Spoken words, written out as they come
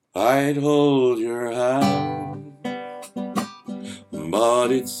I'd hold your hand, but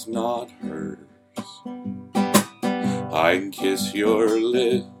it's not hers. I'd kiss your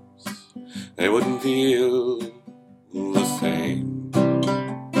lips, they wouldn't feel the same.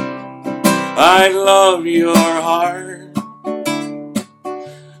 I'd love your heart,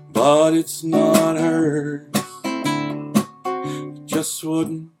 but it's not hers. It just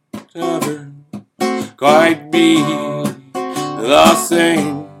wouldn't ever quite be the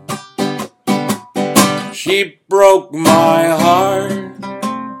same. She broke my heart,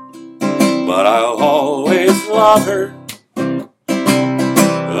 but I'll always love her.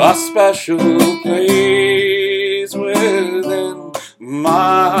 A special place within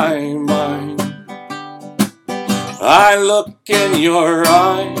my mind. I look in your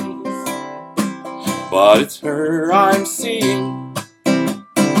eyes, but it's her I'm seeing.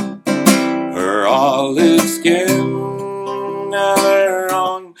 Her olive skin never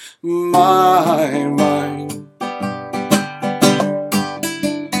on my mind.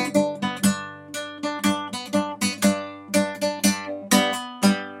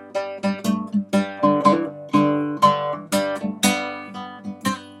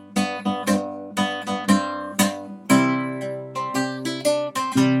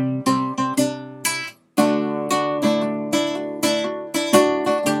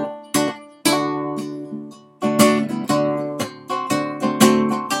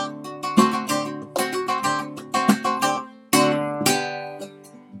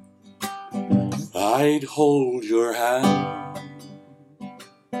 I'd hold your hand,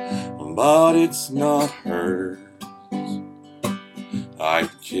 but it's not hers. I'd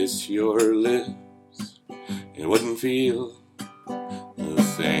kiss your lips, it wouldn't feel the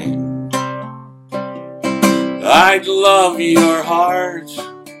same. I'd love your heart,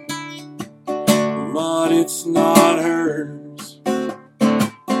 but it's not hers.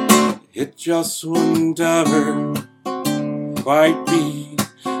 It just wouldn't ever quite be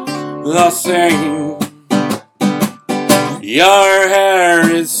the same. Your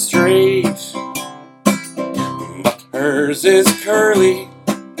hair is straight, but hers is curly.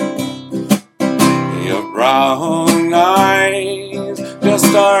 Your brown eyes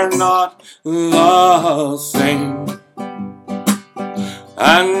just are not the same.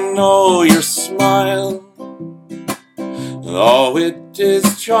 I know your smile, though it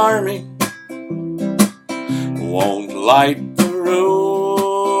is charming, won't light the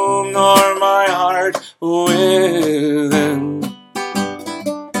room nor my heart within.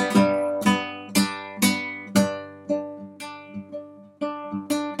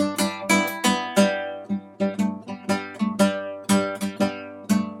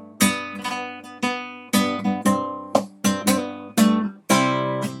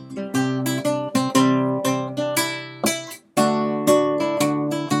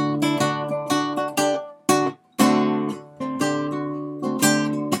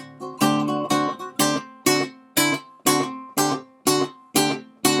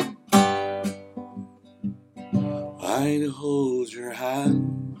 I'd hold your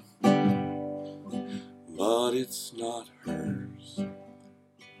hand, but it's not hers.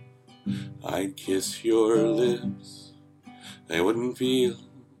 I'd kiss your lips, they wouldn't feel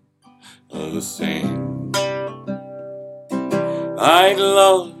the same. I'd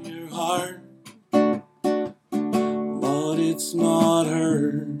love your heart, but it's not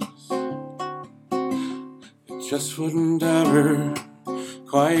hers. It just wouldn't ever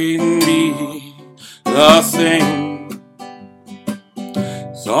quite be the same.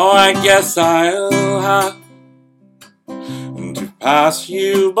 So I guess I'll have to pass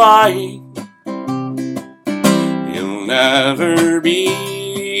you by. You'll never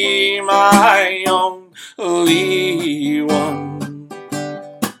be my only one.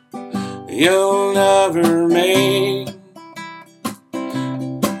 You'll never make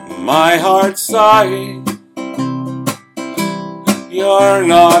my heart sigh. You're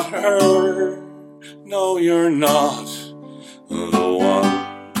not her, no, you're not the one.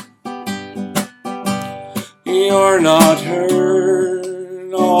 You're not her.